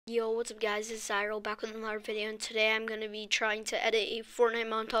Yo, what's up guys, it's Zyro back with another video, and today I'm going to be trying to edit a Fortnite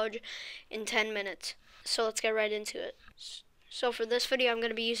montage in 10 minutes. So let's get right into it. So for this video I'm going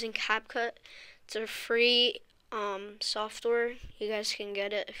to be using CapCut. It's a free software. You guys can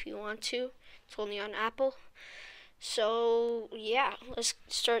get it if you want to. It's only on Apple. So yeah, let's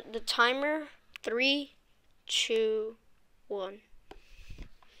start the timer. 3, 2, 1.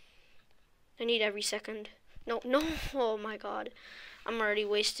 I need every second. No, oh my god. I'm already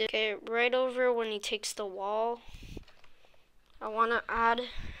wasted. Okay, right over when he takes the wall, I want to add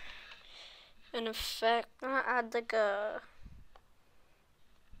an effect. I want to add like a...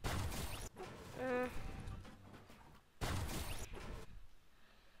 I'm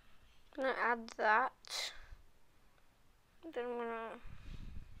going to add that. Then I'm going to...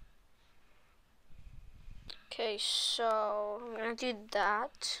 Okay, so I'm going to do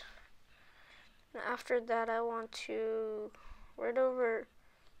that. And after that, I want to... right over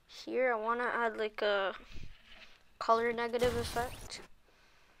here, I want to add like a color negative effect.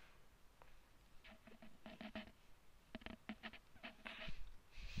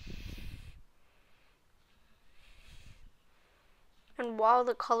 And while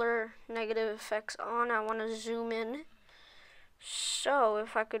the color negative effect's on, I want to zoom in. So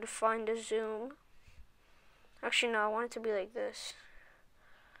if I could find a zoom. Actually, no, I want it to be like this.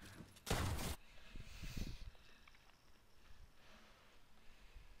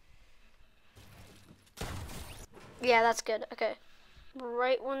 Yeah, that's good. Okay.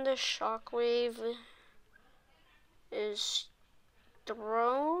 Right when the shockwave is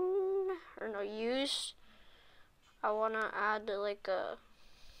thrown, or no, used, I want to add like a...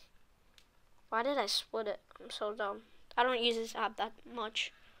 Why did I split it? I'm so dumb. I don't use this app that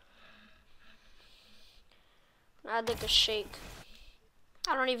much. Add like a shake.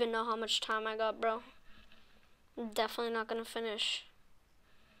 I don't even know how much time I got, bro. I'm definitely not going to finish.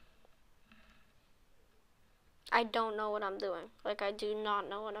 I don't know what I'm doing. Like, I do not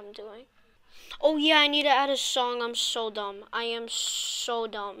know what I'm doing. Oh yeah, I need to add a song. I'm so dumb. I am so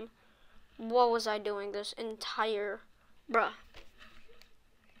dumb. What was I doing this entire... Bruh.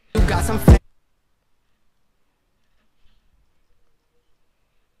 You got some...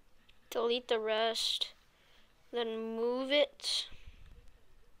 Delete the rest. Then move it.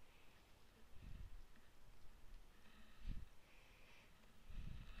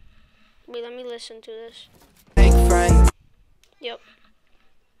 Wait, let me listen to this. Yep.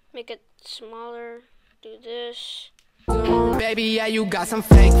 Make it smaller. Do this. Baby, yeah, you got some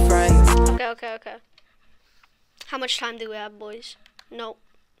fake friends. Okay. How much time do we have, boys? Nope.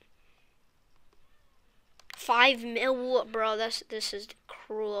 5 mil, bro. This is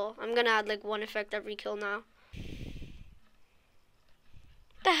cruel. I'm gonna add like one effect every kill now.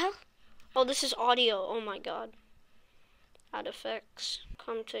 The hell? Oh, this is audio. Oh my god. Add effects.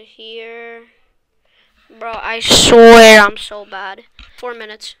 Come to here. Bro, I swear I'm so bad. 4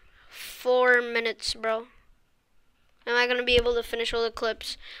 minutes. 4 minutes, bro. Am I gonna be able to finish all the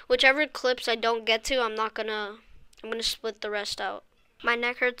clips? Whichever clips I don't get to, I'm gonna split the rest out. My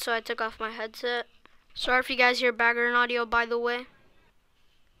neck hurts, so I took off my headset. Sorry if you guys hear background audio, by the way.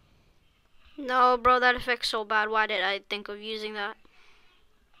 No, bro, that effect's so bad. Why did I think of using that?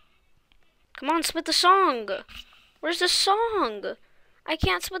 Come on, split the song. Where's the song? I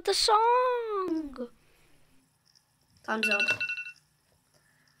can't split the song. Thumbs up.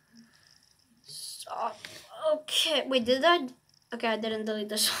 Stop. Okay, wait, did I? Okay, I didn't delete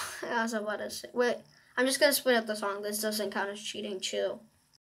the song. I was about to say. Wait, I'm just gonna split up the song. This doesn't count as cheating. Chill.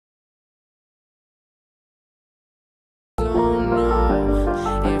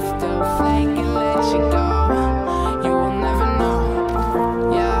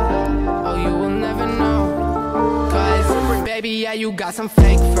 Baby, yeah, you got some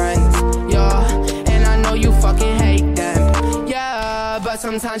fake friends, yeah, and I know you fucking hate them, yeah, but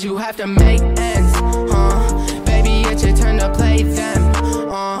sometimes you have to make ends, baby, it's your turn to play them,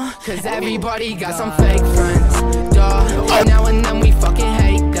 cause everybody got some fake friends, yeah, now and then we fucking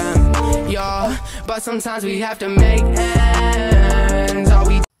hate them, yeah, but sometimes we have to make ends,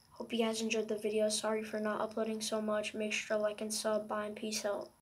 Hope you guys enjoyed the video. Sorry for not uploading so much. Make sure to like and sub. Bye and peace out.